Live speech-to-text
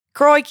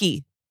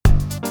Crikey.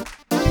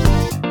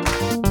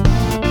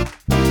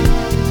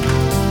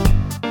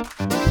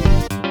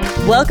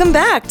 Welcome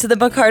back to the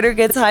McCarter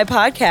Gets High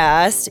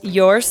podcast,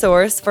 your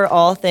source for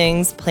all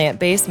things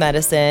plant-based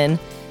medicine,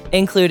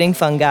 including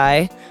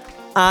fungi.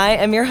 I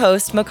am your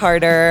host,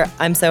 McCarter.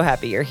 I'm so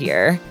happy you're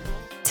here.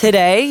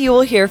 Today, you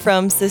will hear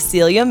from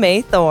Cecilia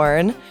May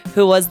Thorne,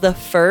 who was the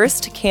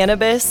first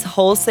cannabis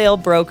wholesale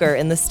broker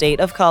in the state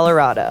of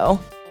Colorado.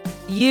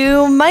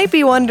 You might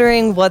be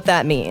wondering what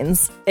that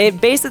means. It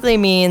basically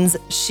means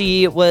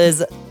she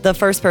was the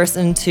first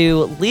person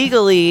to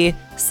legally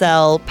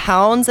sell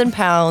pounds and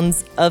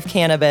pounds of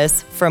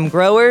cannabis from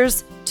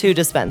growers to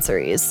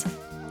dispensaries.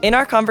 In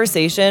our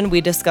conversation,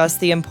 we discussed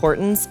the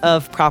importance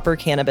of proper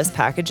cannabis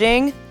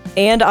packaging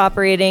and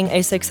operating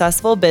a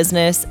successful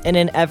business in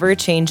an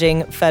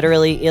ever-changing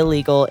federally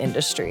illegal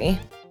industry.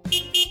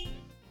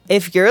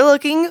 If you're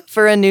looking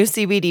for a new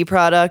CBD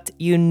product,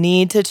 you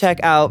need to check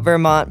out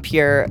Vermont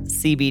Pure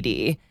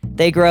CBD.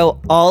 They grow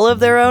all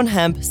of their own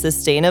hemp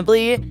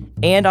sustainably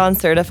and on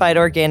certified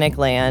organic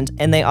land,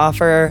 and they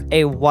offer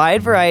a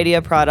wide variety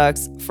of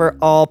products for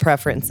all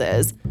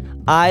preferences.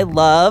 I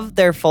love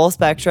their full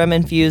spectrum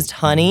infused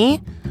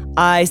honey.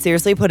 I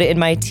seriously put it in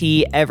my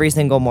tea every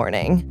single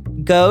morning.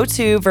 Go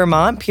to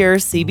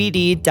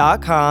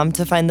VermontPureCBD.com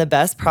to find the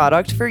best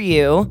product for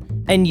you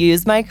and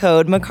use my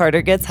code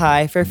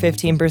McCarterGetsHigh for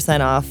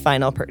 15% off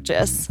final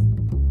purchase.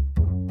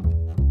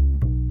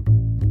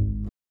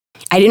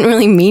 I didn't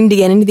really mean to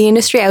get into the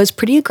industry. I was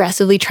pretty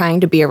aggressively trying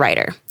to be a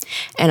writer.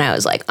 And I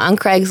was like on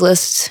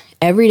Craigslist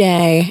every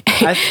day.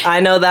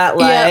 I know that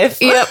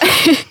life. Yep.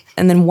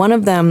 And then one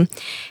of them,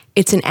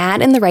 it's an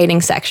ad in the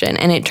writing section.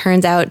 And it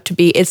turns out to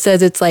be, it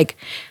says it's like,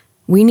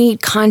 we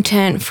need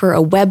content for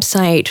a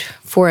website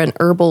for an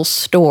herbal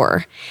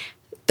store.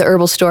 The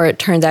herbal store, it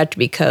turns out to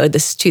be Code.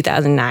 This is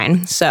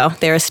 2009. So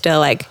they were still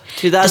like...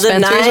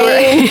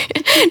 2009?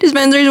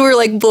 Dispensaries were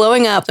like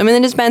blowing up. I'm in the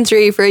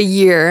dispensary for a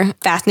year.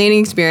 Fascinating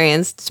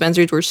experience.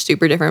 Dispensaries were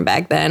super different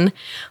back then.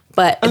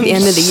 But at the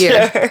end of the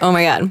year, oh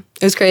my God,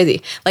 it was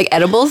crazy. Like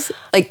edibles,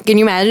 like can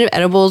you imagine if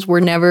edibles were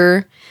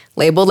never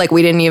labeled? Like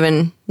we didn't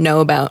even know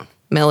about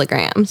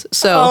milligrams.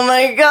 So oh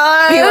my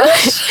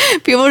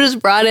gosh. People just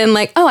brought in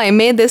like, oh, I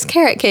made this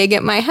carrot cake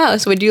at my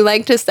house. Would you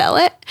like to sell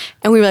it?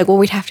 And we were like, well,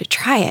 we'd have to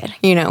try it.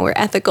 You know, we're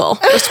ethical,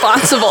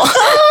 responsible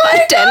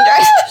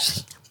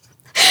bartenders.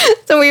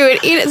 So we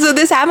would eat it. So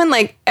this happened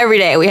like every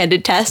day. We had to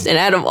test an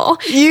edible.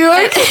 You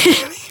are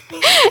kidding me.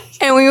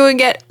 And we would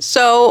get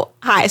so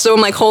high. So I'm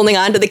like holding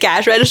on to the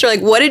cash register.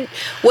 Like, what did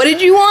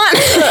you want?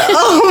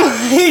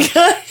 Oh my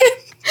God.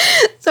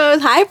 So I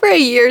was high for a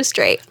year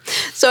straight.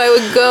 So I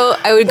would go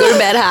to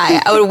bed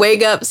high. I would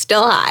wake up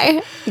still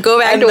high, go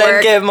back to work. And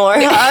then get more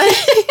high.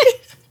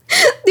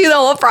 Do the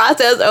whole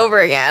process over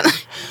again.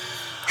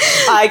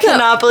 I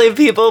cannot believe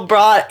people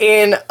brought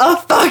in a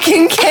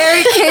fucking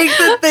carrot cake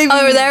that they... Oh,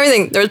 there was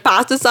everything. There was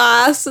pasta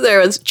sauce. There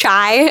was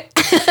chai.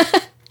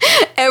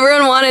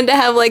 Everyone wanted to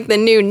have like the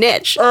new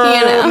niche. Oh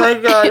you know? My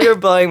God, you're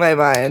blowing my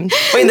mind.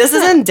 Wait, this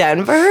is in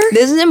Denver?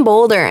 This is in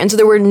Boulder. And so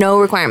there were no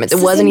requirements.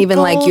 It wasn't even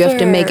like you have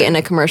to make it in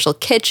a commercial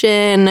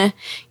kitchen.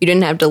 You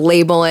didn't have to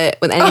label it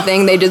with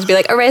anything. They'd just be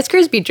like a Rice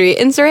Krispie treat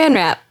in saran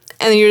wrap.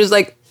 And then you're just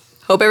like,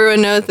 hope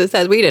everyone knows this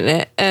has weed in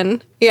it.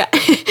 And yeah,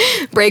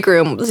 break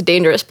room was a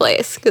dangerous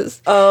place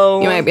because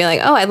you might be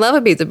like, oh, I love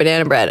a piece of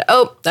banana bread.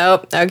 Oh,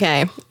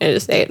 okay. I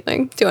just ate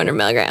like 200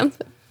 milligrams.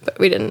 But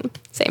we didn't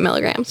say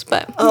milligrams,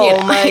 but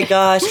my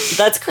gosh.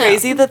 That's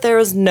crazy that there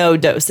was no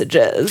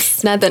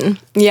dosages. Nothing.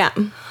 Yeah.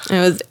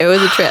 It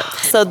was a trip.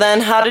 So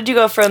then how did you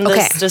go from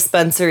this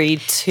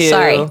dispensary to...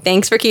 Sorry.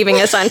 Thanks for keeping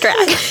us on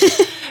track.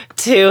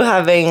 to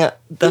having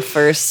the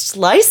first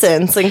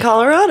license in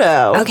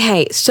Colorado?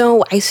 Okay.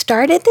 So I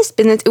started this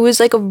business. It was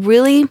like a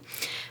really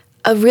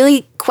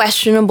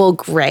questionable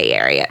gray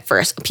area at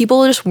first.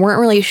 People just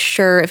weren't really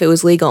sure if it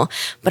was legal.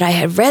 But I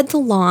had read the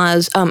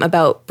laws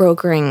about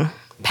brokering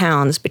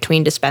pounds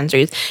between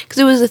dispensaries because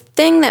it was a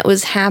thing that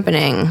was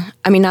happening.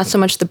 I mean, not so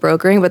much the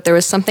brokering, but there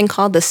was something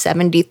called the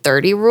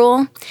 70-30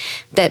 rule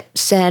that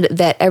said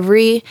that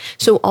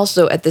so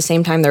also at the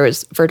same time there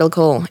was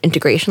vertical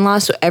integration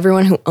laws. So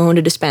everyone who owned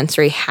a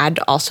dispensary had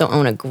to also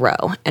own a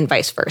grow and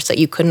vice versa.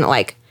 You couldn't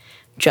like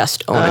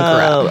just own a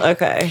grow. Oh,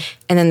 okay.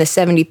 And then the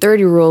 70-30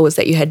 rule was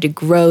that you had to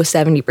grow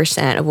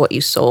 70% of what you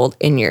sold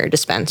in your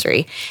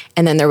dispensary.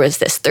 And then there was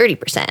this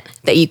 30%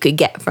 that you could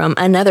get from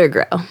another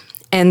grow.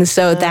 And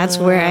so that's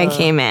where I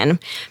came in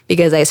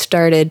because I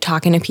started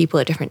talking to people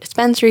at different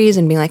dispensaries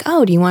and being like,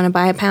 oh, do you want to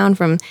buy a pound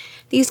from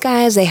these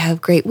guys? They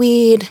have great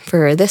weed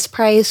for this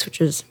price,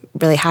 which was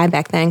really high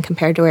back then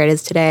compared to where it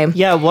is today.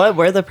 Yeah, what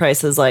were the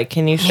prices like?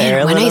 Can you share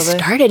a little bit? When I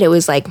started, it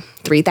was like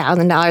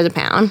 $3,000 a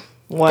pound.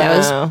 Wow. That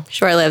was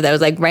short-lived. That was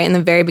like right in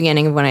the very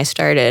beginning of when I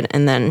started.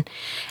 And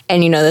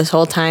you know, this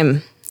whole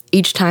time,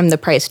 each time the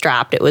price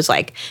dropped, it was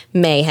like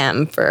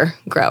mayhem for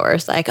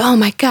growers. Like, oh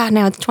my God,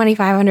 now it's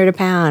 $2,500 a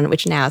pound,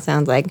 which now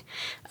sounds like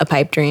a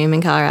pipe dream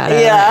in Colorado.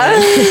 Yeah.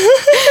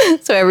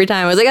 So every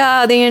time I was like,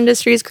 oh, the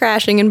industry's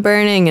crashing and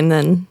burning. And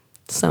then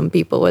some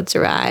people would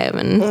survive.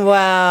 And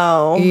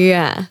Wow.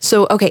 yeah.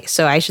 So, okay.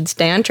 So I should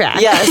stay on track.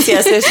 Yes.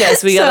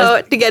 We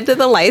So to get to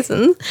the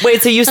license.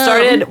 Wait, so you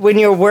started when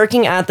you were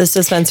working at this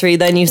dispensary,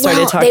 then you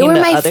started talking they were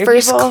to my other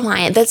first people?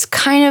 client. That's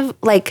kind of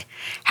like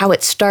how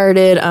it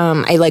started.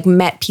 I like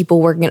met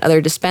people working at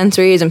other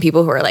dispensaries and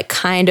people who were like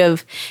kind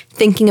of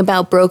thinking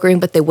about brokering,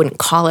 but they wouldn't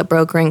call it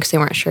brokering because they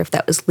weren't sure if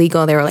that was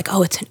legal. They were like,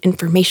 oh, it's an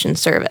information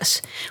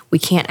service. We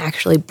can't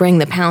actually bring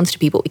the pounds to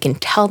people. We can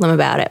tell them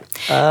about it.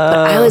 But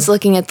I was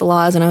looking at the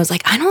laws and I was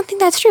like, I don't think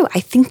that's true. I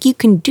think you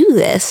can do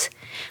this.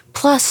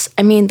 Plus,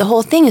 I mean, the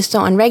whole thing is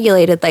so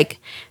unregulated. Like,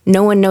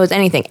 no one knows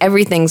anything.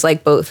 Everything's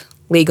like both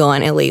legal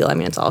and illegal. I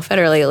mean, it's all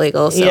federally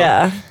illegal. So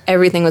Yeah.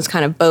 everything was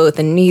kind of both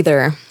and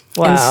neither.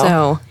 Wow. And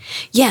so,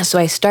 yeah, so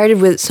I started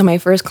with, so my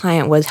first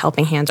client was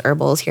Helping Hands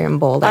Herbals here in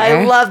Boulder.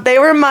 They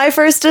were my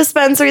first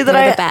dispensary that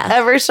They're the I best.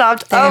 ever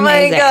shopped. They're oh my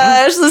amazing.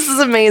 gosh, this is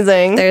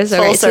amazing. They're so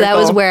Full great. So that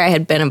was circle. where I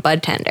had been a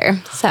bud tender.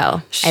 So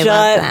I Shut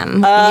loved them.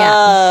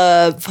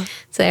 Yeah. up.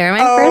 So they were my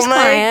Oh first my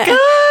client.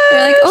 gosh.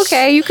 They're like,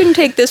 okay, you can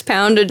take this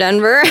pound to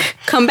Denver.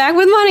 Come back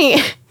with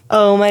money.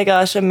 Oh my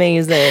gosh,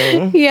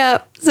 amazing.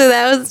 Yeah. So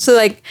that was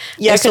like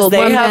Yeah, I because sold they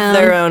one have pound.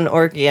 their own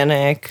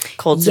organic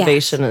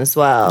cultivation as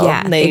well.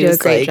 Yeah, And they do a use,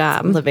 great like,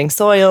 job. living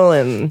soil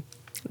and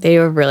They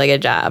do a really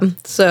good job.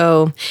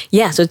 So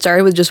yeah, so it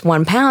started with just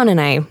 1 pound, and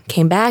I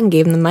came back and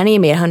gave them the money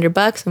and made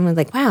 $100, and was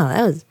like, wow,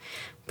 that was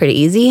pretty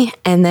easy.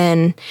 And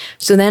then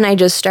I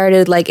just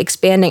started like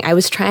expanding. I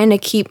was trying to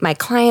keep my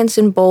clients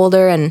in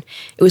Boulder, and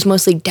it was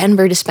mostly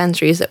Denver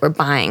dispensaries that were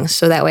buying,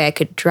 so that way I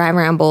could drive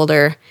around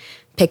Boulder,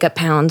 pick up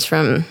pounds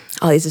from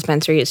all these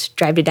dispensaries,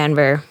 drive to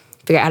Denver,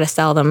 figure out how to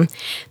sell them.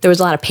 There was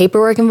a lot of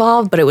paperwork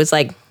involved, but it was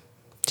like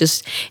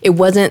it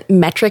wasn't,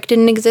 Metric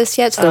didn't exist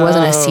yet, so there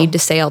wasn't a seed to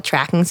sale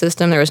tracking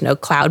system. There was no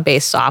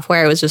cloud-based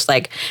software. It was just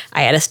like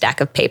I had a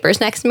stack of papers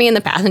next to me in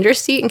the passenger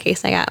seat in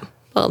case I got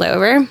pulled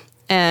over.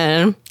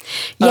 And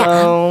yeah.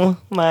 oh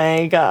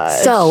my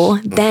gosh. So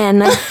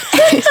then,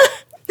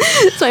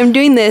 so I'm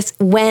doing this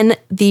when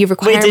the Wait,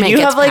 requirement did you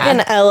gets have like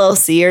passed. an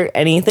LLC or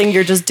anything?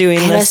 You're just doing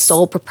I had a this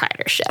sole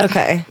proprietorship.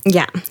 Okay.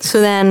 Yeah. So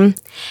then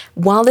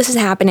while this is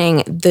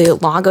happening, the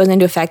law goes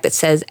into effect that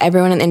says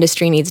everyone in the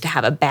industry needs to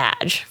have a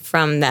badge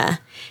from the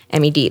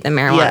MED, the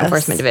Marijuana Yes.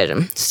 Enforcement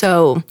Division.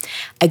 So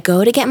I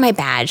go to get my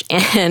badge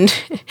and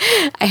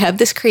I have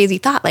this crazy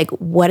thought, like,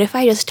 what if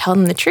I just tell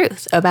them the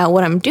truth about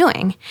what I'm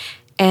doing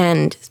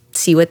and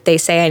see what they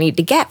say I need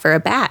to get for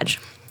a badge?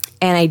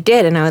 And I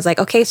did. And I was like,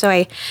 okay,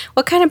 so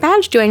what kind of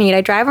badge do I need?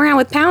 I drive around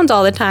with pounds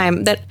all the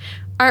time that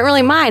aren't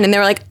really mine. And they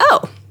were like,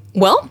 oh,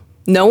 well,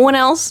 no one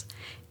else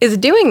is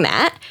doing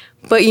that.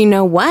 But you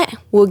know what?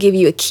 We'll give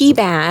you a key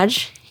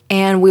badge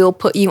and we'll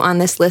put you on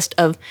this list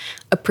of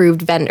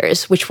approved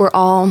vendors, which were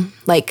all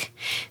like,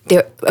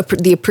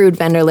 the approved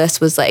vendor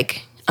list was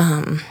like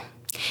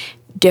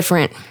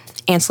different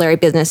ancillary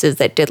businesses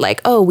that did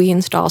like, oh, we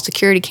install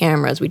security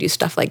cameras. We do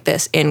stuff like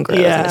this in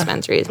grows and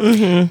dispensaries.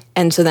 Mm-hmm.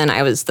 And so then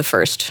I was the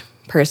first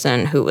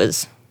person who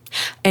was,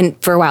 and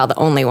for a while, the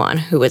only one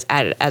who was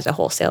added as a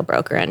wholesale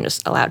broker and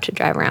just allowed to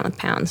drive around with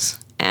pounds.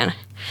 And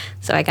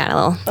so I got a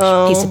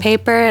little piece of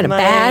paper and a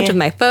badge with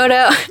my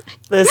photo.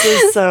 This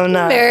is so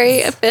nuts.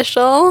 Very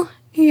official.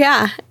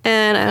 Yeah.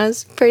 And I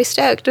was pretty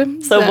stoked.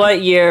 So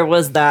what year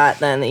was that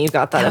then that you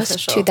got that That was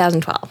official?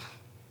 2012.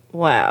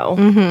 Wow.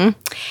 Mm-hmm.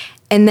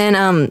 And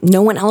then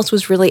no one else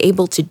was really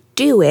able to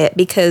do it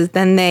because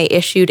then they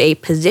issued a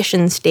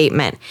position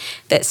statement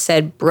that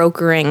said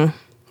brokering.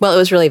 Well, it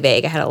was really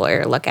vague. I had a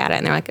lawyer look at it,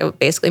 and they're like, it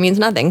basically means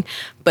nothing.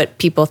 But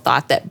people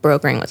thought that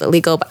brokering was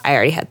illegal, but I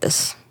already had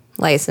this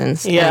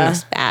license and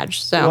this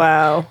badge. So,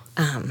 wow.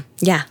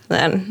 yeah,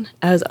 then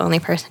I was the only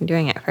person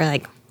doing it for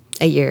like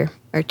a year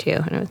or two,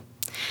 and it was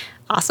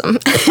awesome.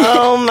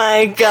 Oh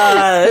my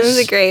gosh. It was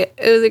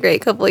a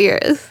great couple of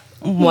years.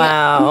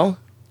 Wow.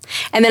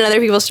 And then other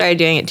people started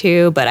doing it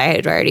too, but I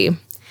had already,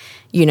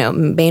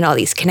 made all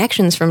these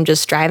connections from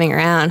just driving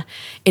around.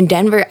 In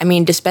Denver, I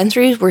mean,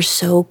 dispensaries were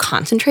so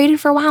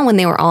concentrated for a while when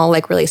they were all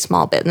like really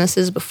small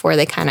businesses before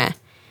they kind of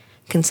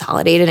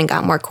consolidated and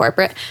got more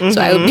corporate. Mm-hmm. So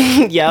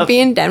I would be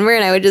in Denver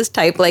and I would just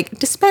type like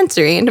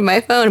dispensary into my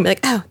phone and be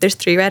like, oh, there's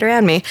 3 right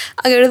around me.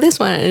 I'll go to this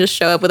one and just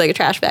show up with like a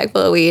trash bag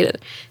full of weed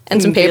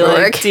and some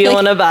paperwork. Like, do you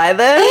want to buy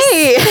this?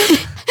 Hey,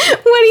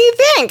 what do you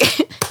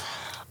think?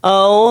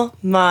 Oh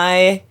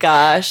my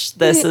gosh,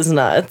 this is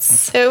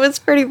nuts. It was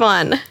pretty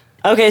fun.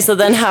 Okay, so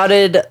then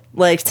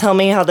tell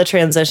me how the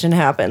transition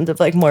happened.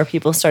 If more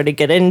people started to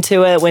get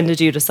into it, when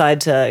did you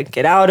decide to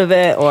get out of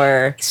it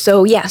or?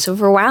 So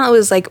for a while it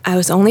was like I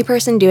was the only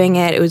person doing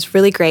it. It was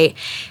really great.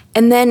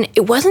 And then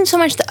it wasn't so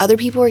much that other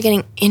people were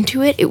getting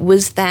into it. It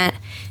was that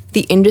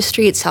the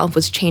industry itself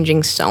was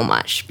changing so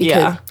much.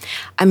 Because,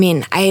 I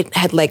mean, I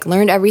had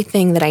learned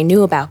everything that I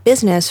knew about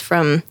business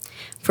from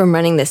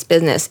running this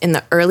business in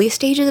the early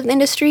stages of the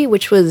industry,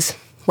 which was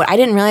what I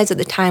didn't realize at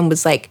the time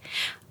was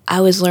I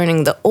was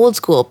learning the old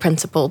school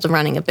principles of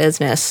running a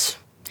business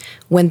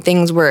when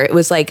it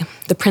was like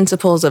the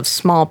principles of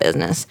small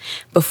business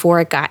before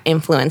it got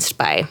influenced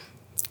by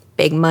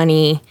big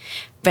money,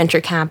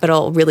 venture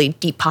capital, really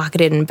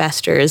deep-pocketed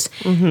investors.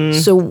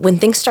 So when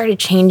things started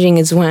changing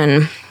is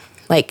when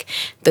like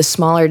the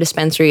smaller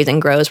dispensaries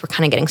and grows were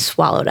kind of getting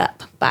swallowed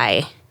up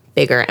by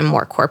bigger and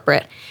more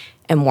corporate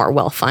and more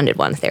well-funded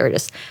ones. They were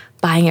just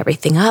buying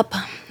everything up.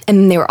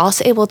 And they were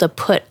also able to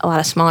put a lot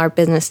of smaller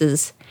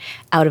businesses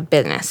out of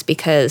business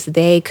because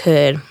they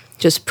could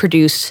just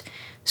produce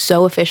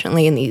so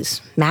efficiently in these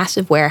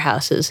massive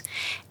warehouses,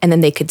 and then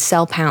they could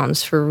sell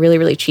pounds for really,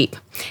 really cheap.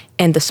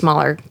 And the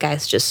smaller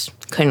guys just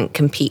couldn't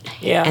compete.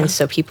 Yeah. And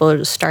so people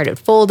just started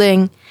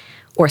folding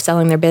or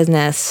selling their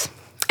business.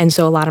 And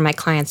so a lot of my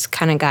clients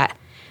kind of got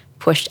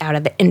pushed out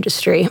of the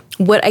industry.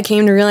 What I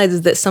came to realize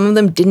is that some of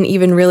them didn't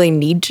even really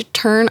need to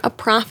turn a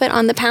profit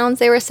on the pounds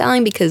they were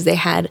selling because they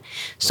had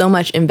so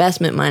much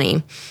investment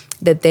money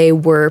that they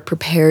were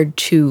prepared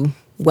to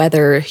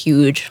weather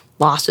huge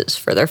losses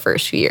for their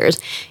first few years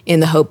in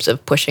the hopes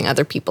of pushing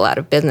other people out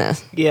of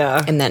business.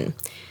 Yeah. And then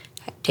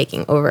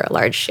taking over a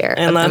large share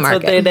And of the that's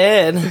market. what they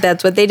did.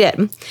 That's what they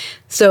did.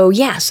 So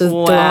yeah, so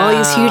there were all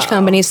these huge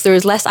companies. There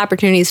was less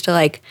opportunities to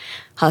like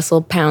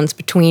hustle pounds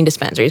between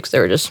dispensaries because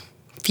there were just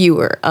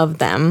fewer of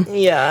them.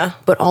 Yeah.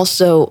 But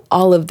also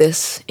all of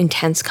this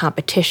intense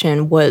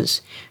competition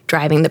was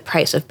driving the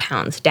price of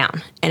pounds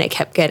down. And it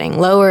kept getting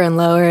lower and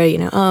lower. You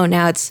know, oh,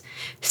 now it's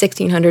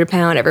 $1,600 a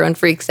pound. Everyone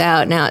freaks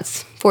out. Now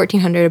it's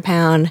 $1,400 a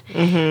pound.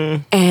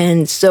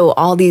 And so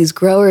all these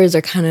growers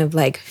are kind of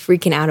like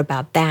freaking out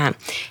about that.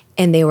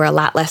 And they were a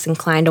lot less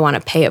inclined to want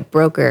to pay a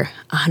broker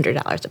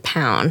 $100 a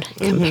pound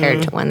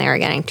compared to when they were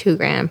getting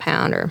 $2,000 a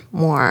pound or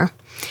more.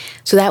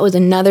 So that was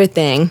another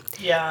thing.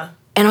 Yeah.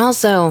 And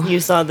also, You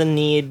saw the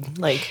need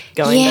like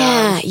going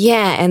down.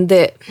 yeah, and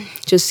the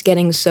just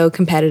getting so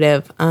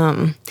competitive.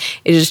 It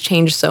just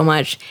changed so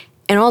much.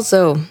 And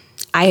also,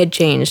 I had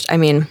changed. I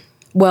mean,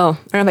 well,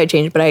 I don't know if I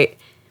changed, but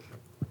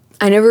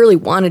I never really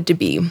wanted to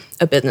be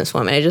a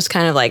businesswoman. It just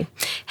kind of like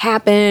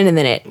happened, and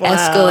then it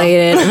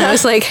escalated. And I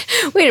was like,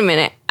 wait a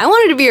minute, I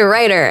wanted to be a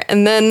writer.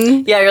 And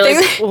then Yeah, you're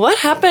like, what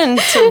happened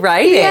to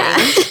writing?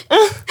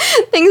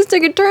 things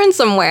took a turn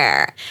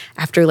somewhere.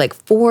 After like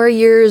 4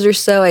 years or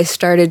so, I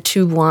started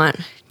to want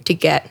to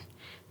get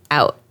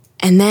out.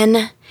 And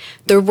then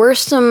there were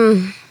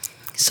some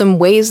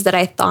ways that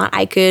I thought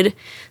I could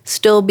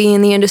still be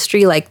in the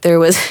industry. Like there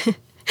was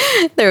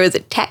there was a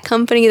tech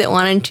company that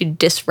wanted to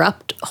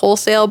disrupt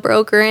wholesale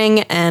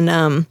brokering, and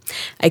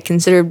I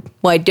considered,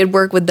 well, I did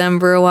work with them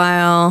for a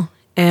while.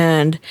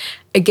 And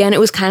again, it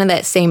was kind of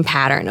that same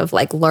pattern of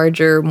like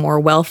larger, more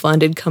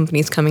well-funded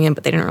companies coming in,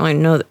 but they didn't really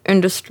know the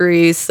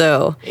industry,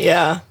 so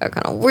Yeah. they're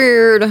kind of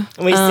weird.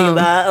 We see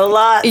that a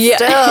lot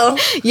still.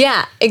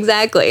 Yeah,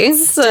 exactly.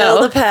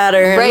 Still the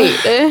pattern.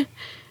 Right.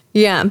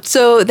 Yeah.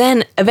 So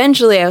then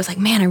eventually I was like,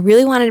 man, I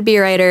really wanted to be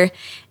a writer.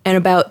 And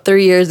about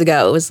 3 years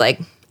ago, it was like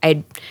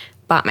I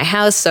bought my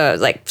house. So I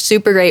was like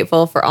super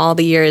grateful for all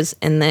the years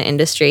in the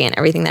industry and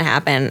everything that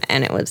happened.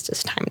 And it was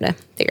just time to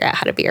figure out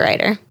how to be a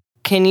writer.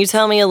 Can you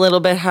tell me a little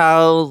bit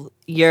how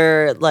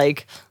your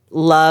like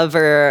love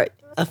or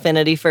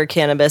affinity for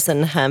cannabis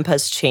and hemp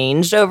has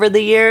changed over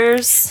the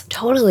years?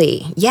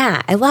 Totally.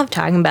 Yeah. I love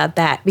talking about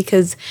that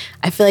because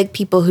I feel like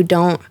people who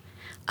don't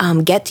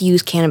get to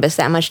use cannabis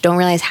that much don't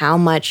realize how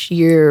much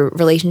your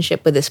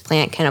relationship with this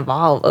plant can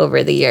evolve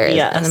over the years.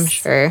 Yes. And I'm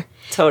sure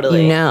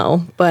Totally. you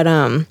know. But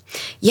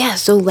yeah,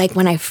 so like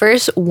when I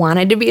first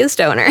wanted to be a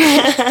stoner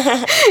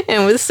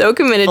and was so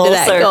committed Full to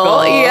that circle.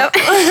 goal.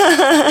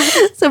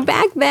 Yep. So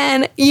back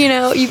then, you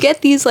know, you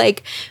get these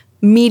like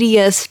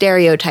media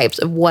stereotypes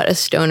of what a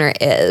stoner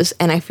is.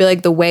 And I feel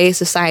like the way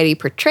society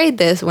portrayed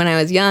this when I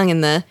was young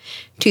in the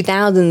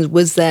 2000s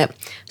was that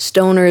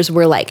stoners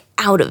were like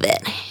out of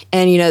it.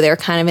 And, you know, they're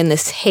kind of in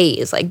this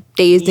haze, like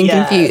dazed and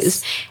Yes.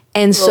 confused.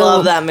 And so,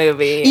 Love that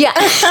movie. yeah,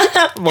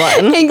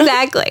 One.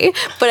 exactly.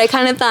 But I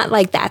kind of thought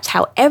like that's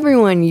how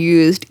everyone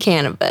used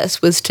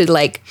cannabis, was to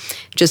like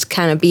just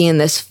kind of be in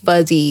this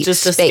fuzzy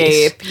Just space.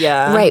 escape.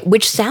 Yeah. Right,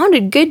 which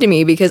sounded good to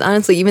me because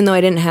honestly, even though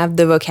I didn't have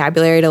the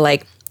vocabulary to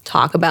like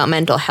talk about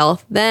mental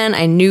health then,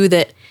 I knew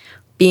that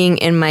being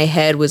in my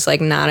head was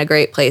like not a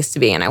great place to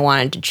be, and I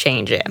wanted to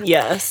change it.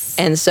 Yes.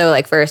 And so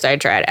like first I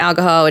tried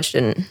alcohol, which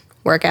didn't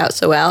work out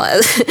so well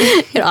as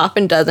it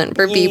often doesn't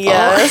for people.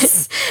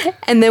 Yes.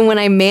 And then when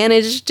I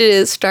managed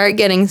to start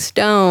getting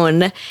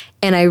stoned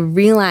and I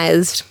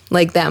realized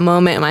like that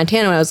moment in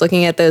Montana when I was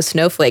looking at those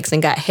snowflakes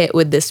and got hit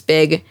with this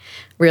big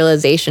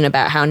realization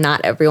about how not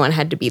everyone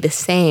had to be the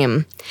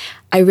same,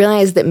 I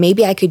realized that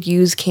maybe I could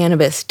use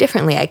cannabis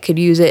differently. I could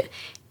use it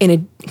in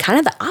a kind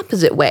of the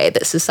opposite way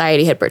that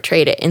society had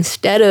portrayed it.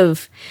 Instead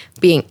of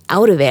being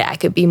out of it, I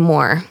could be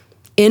more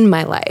in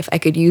my life. I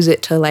could use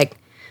it to like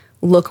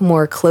look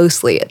more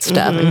closely at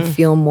stuff and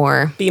feel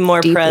more Be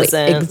more deeply.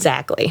 present.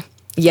 Exactly.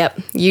 Yep.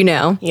 You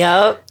know.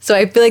 Yep. So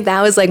I feel like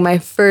that was like my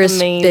first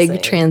Amazing.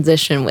 big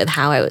transition with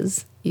how I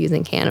was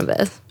using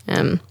cannabis.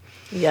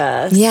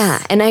 Yes.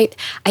 Yeah. And I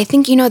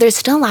think, you know, there's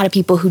still a lot of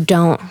people who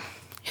don't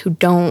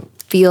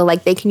feel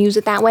like they can use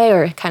it that way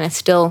or kind of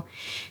still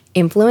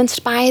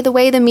influenced by the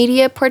way the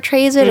media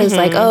portrays it as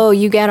like, oh,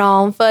 you get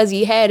all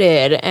fuzzy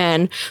headed,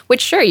 and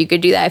which sure you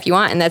could do that if you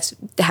want, and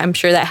I'm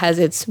sure that has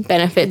its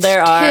benefits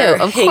There too.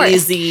 are Of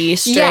hazy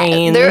course.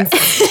 strains, Yeah,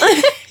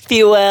 if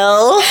you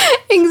will.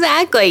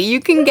 exactly. You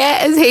can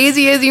get as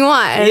hazy as you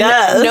want. And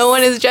Yes. no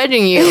one is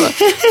judging you.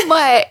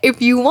 But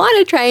if you want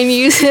to try and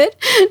use it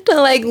to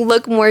like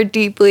look more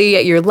deeply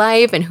at your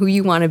life and who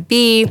you want to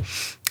be,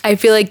 I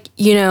feel like,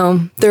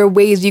 there are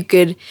ways you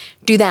could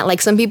do that.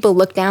 Like some people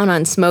look down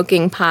on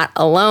smoking pot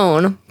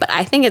alone, but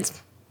I think it's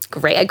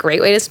a great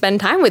way to spend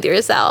time with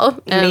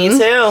yourself. Me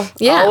too.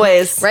 Yeah.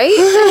 Always. Right?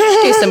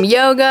 Do some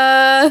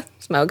yoga,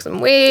 smoke some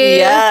weed.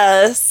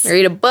 Yes.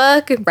 Read a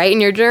book, write in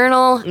your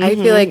journal. I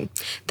feel like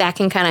that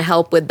can kind of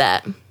help with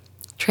that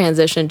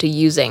transition to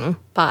using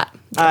pot.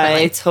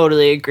 I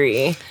totally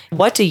agree.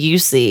 What do you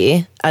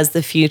see as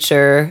the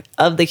future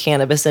of the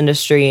cannabis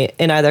industry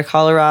in either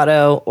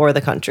Colorado or the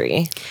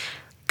country?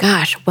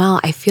 Gosh, well,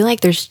 I feel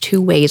like there's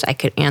two ways I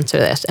could answer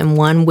this. And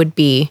one would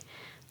be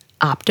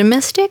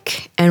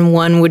optimistic and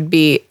one would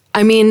be,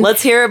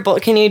 Let's hear it.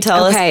 Can you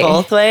tell us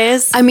both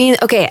ways?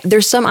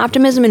 There's some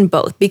optimism in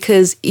both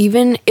because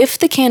even if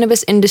the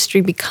cannabis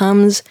industry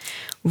becomes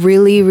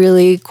really,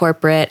 really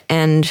corporate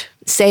and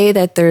say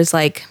that there's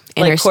like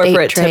interstate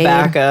corporate trade,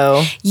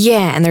 tobacco.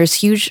 Yeah, and there's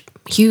huge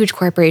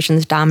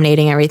corporations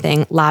dominating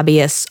everything,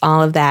 lobbyists,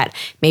 all of that,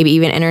 maybe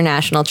even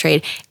international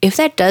trade. If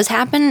that does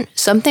happen,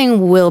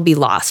 something will be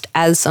lost,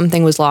 as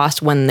something was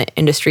lost when the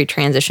industry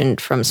transitioned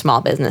from small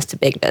business to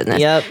big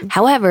business. Yep.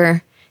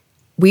 However,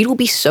 weed will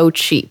be so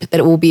cheap that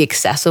it will be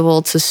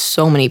accessible to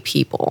so many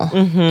people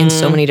in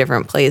so many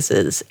different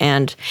places.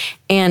 And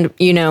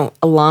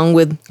along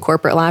with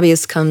corporate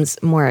lobbyists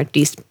comes more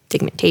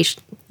destigmatization.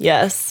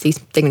 Yes.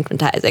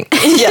 Destigmatizing.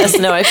 Yes.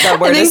 No, that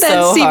word is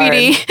so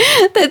CBD,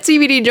 hard. that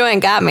CBD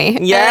joint got me.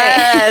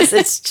 Yes.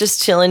 It's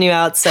just chilling you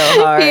out so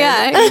hard.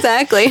 Yeah,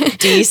 exactly.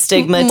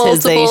 Destigmatization.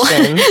 Multiple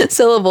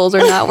syllables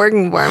are not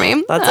working for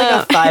me. That's like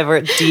a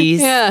 5-word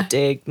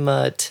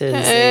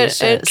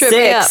destigmatization. It tripped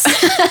me up.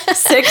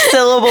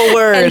 6-syllable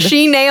word. And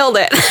she nailed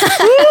it.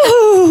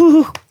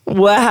 Woo!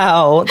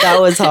 Wow.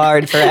 That was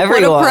hard for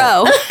everyone. What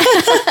a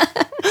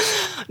pro.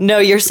 No,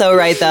 you're so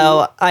right,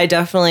 though.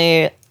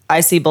 I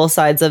see both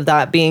sides of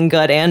that being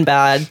good and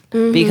bad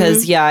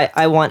because,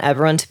 I want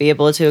everyone to be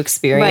able to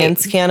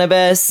experience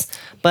cannabis,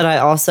 but I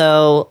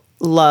also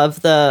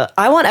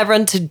I want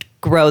everyone to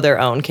grow their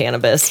own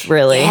cannabis,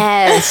 really.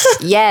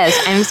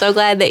 Yes. I'm so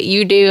glad that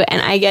you do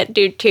and I get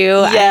to too.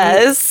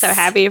 Yes. I'm so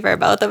happy for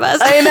both of us.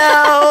 I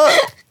know.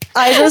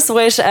 I just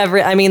wish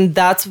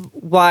that's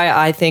why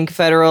I think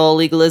federal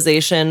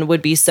legalization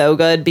would be so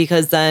good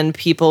because then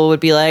people would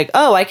be like,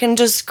 oh, I can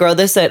just grow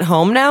this at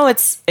home now.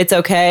 It's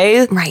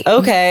okay. Right.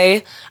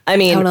 Okay.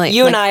 Totally.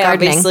 You and I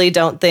gardening. obviously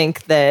don't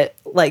think that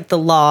like the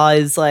law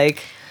is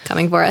like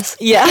Coming for us.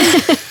 Yeah.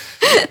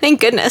 Thank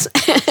goodness.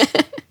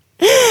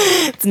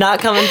 It's not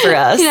coming for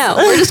us. No,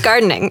 we're just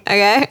gardening,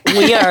 okay?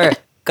 We are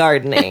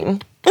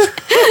gardening.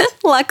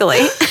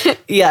 Luckily.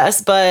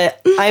 Yes,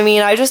 but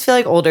I just feel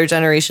like older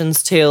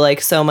generations too, like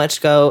so much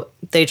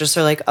they just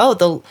are like,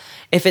 oh,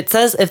 if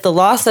the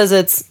law says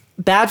it's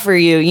bad for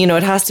you,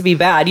 it has to be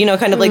bad,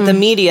 kind of like the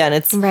media. And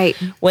it's right.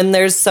 When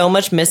there's so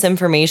much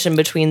misinformation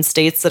between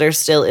states that are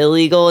still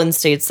illegal and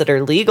states that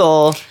are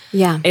legal.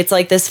 Yeah. It's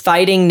like this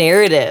fighting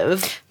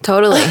narrative.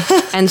 Totally.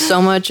 And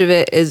so much of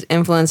it is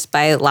influenced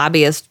by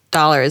lobbyist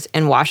dollars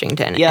in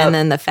Washington. Yep. And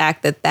then the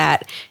fact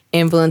that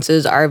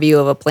influences our view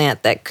of a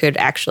plant that could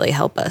actually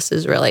help us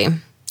is really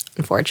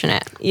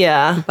unfortunate.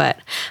 Yeah. But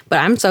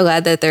I'm so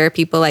glad that there are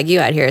people like you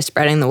out here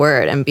spreading the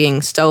word and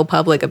being so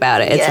public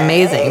about it. It's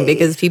amazing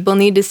because people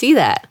need to see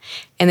that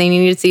and they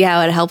need to see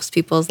how it helps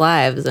people's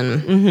lives.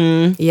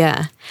 And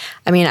yeah,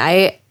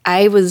 I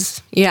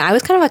was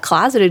kind of a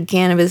closeted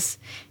cannabis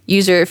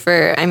user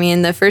for,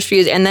 the first few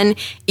years. And then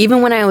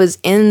even when I was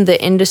in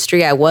the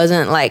industry, I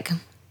wasn't like,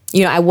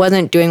 I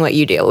wasn't doing what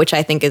you do, which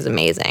I think is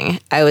amazing.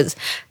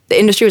 The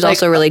industry was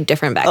also really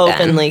different back then.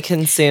 Openly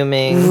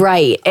consuming.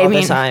 Right. All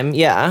the time.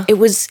 Yeah. It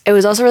was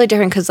also really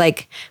different because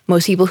like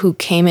most people who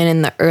came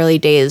in the early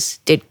days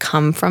did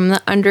come from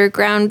the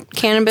underground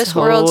cannabis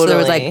world. So there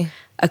was like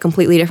a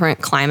completely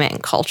different climate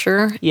and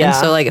culture. Yeah. And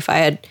so like if I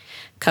had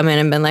come in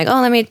and been like,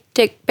 oh, let me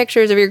take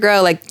pictures of your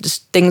grow, like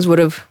just things would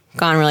have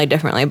gone really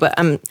differently. But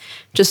I'm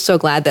just so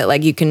glad that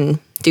like you can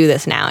do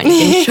this now and you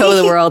can show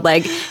the world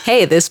like,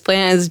 hey, this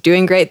plant is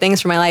doing great things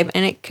for my life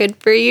and it could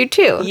for you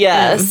too.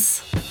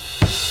 Yes.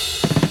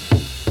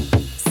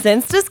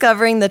 Since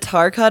discovering the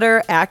Tar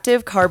Cutter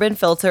active carbon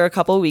filter a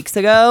couple weeks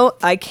ago,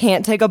 I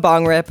can't take a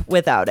bong rip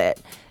without it.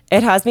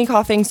 It has me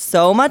coughing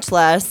so much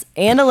less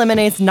and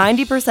eliminates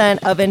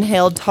 90% of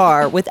inhaled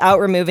tar without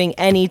removing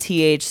any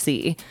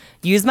THC.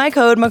 Use my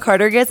code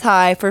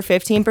McCarterGetsHigh for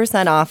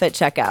 15% off at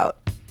checkout.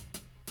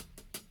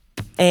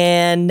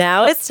 And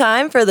now it's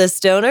time for the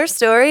stoner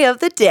story of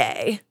the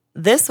day.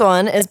 This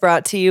one is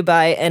brought to you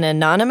by an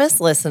anonymous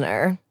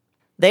listener.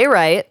 They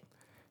write,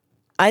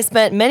 I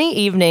spent many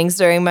evenings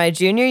during my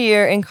junior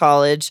year in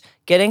college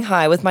getting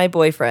high with my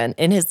boyfriend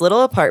in his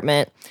little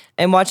apartment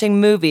and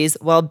watching movies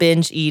while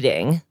binge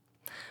eating.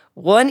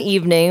 One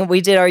evening,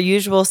 we did our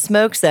usual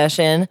smoke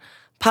session,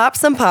 popped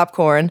some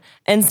popcorn,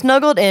 and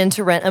snuggled in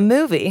to rent a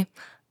movie.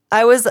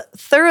 I was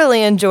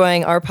thoroughly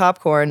enjoying our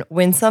popcorn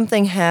when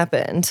something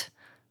happened.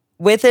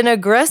 With an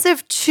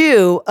aggressive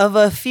chew of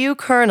a few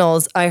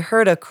kernels, I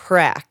heard a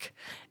crack.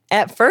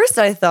 At first,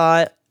 I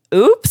thought,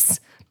 oops,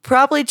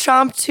 probably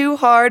chomped too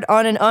hard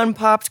on an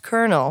unpopped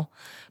kernel.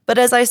 But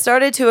as I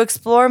started to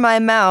explore my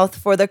mouth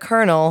for the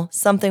kernel,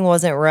 something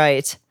wasn't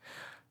right.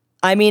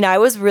 I mean, I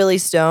was really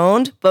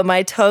stoned, but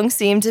my tongue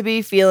seemed to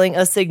be feeling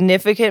a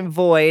significant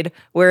void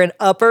where an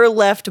upper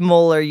left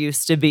molar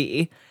used to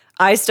be.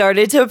 I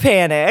started to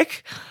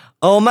panic.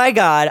 Oh my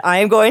God, I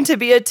am going to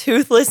be a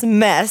toothless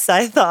mess,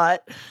 I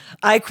thought.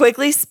 I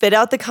quickly spit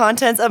out the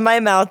contents of my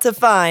mouth to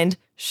find,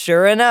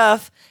 sure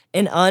enough,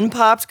 an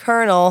unpopped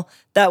kernel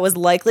that was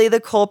likely the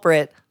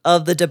culprit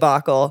of the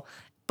debacle.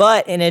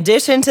 But in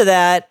addition to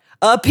that,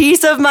 a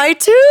piece of my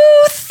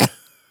tooth!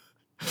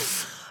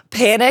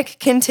 Panic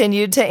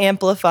continued to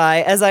amplify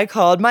as I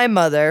called my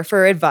mother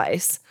for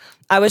advice.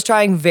 I was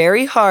trying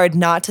very hard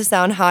not to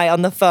sound high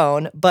on the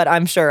phone, but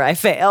I'm sure I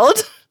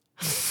failed.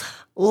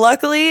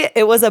 Luckily,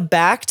 it was a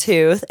back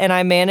tooth, and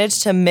I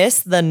managed to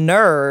miss the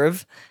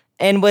nerve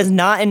and was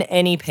not in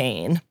any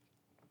pain.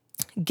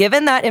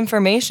 Given that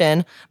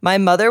information, my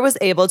mother was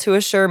able to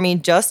assure me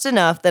just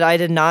enough that I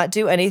did not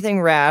do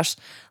anything rash,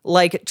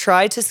 like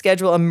try to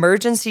schedule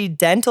emergency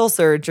dental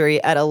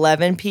surgery at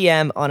 11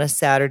 p.m. on a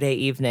Saturday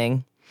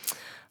evening.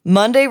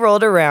 Monday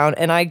rolled around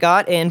and I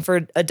got in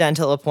for a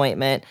dental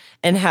appointment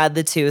and had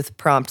the tooth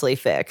promptly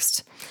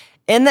fixed.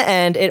 In the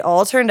end, it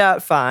all turned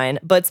out fine,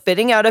 but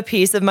spitting out a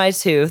piece of my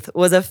tooth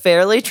was a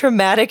fairly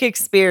traumatic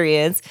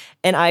experience,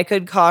 and I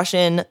would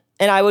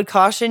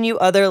caution you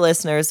other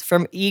listeners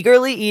from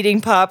eagerly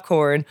eating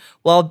popcorn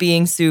while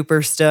being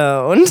super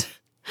stoned.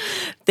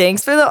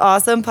 Thanks for the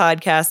awesome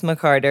podcast,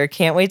 McCarter.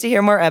 Can't wait to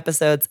hear more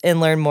episodes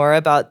and learn more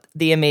about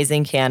the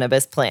amazing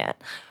cannabis plant.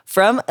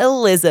 From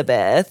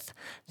Elizabeth.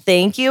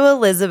 Thank you,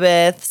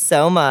 Elizabeth,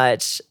 so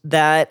much.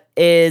 That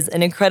is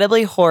an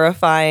incredibly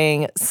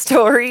horrifying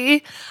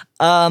story.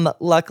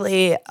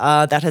 Luckily,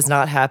 that has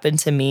not happened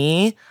to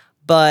me,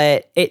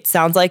 but it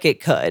sounds like it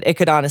could. It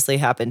could honestly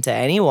happen to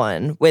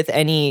anyone with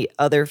any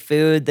other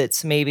food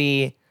that's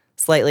maybe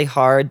slightly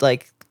hard,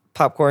 like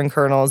popcorn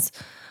kernels.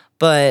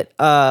 But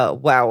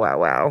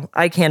wow.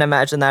 I can't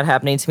imagine that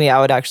happening to me.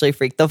 I would actually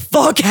freak the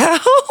fuck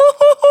out.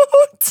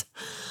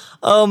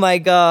 Oh my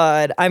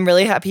God. I'm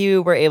really happy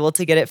you were able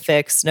to get it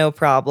fixed. No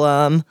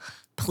problem.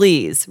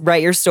 Please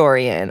write your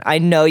story in. I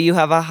know you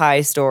have a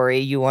high story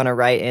you want to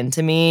write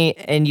into me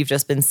and you've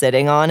just been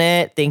sitting on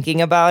it,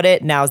 thinking about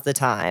it. Now's the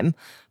time.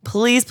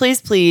 Please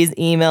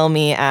email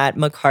me at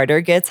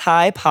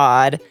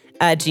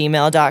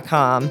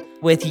mccartergetshighpod@gmail.com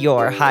with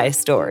your high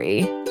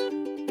story.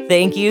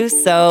 Thank you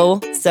so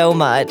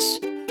much.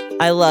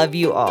 I love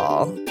you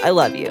all. I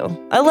love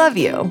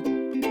you.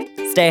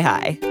 Stay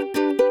high.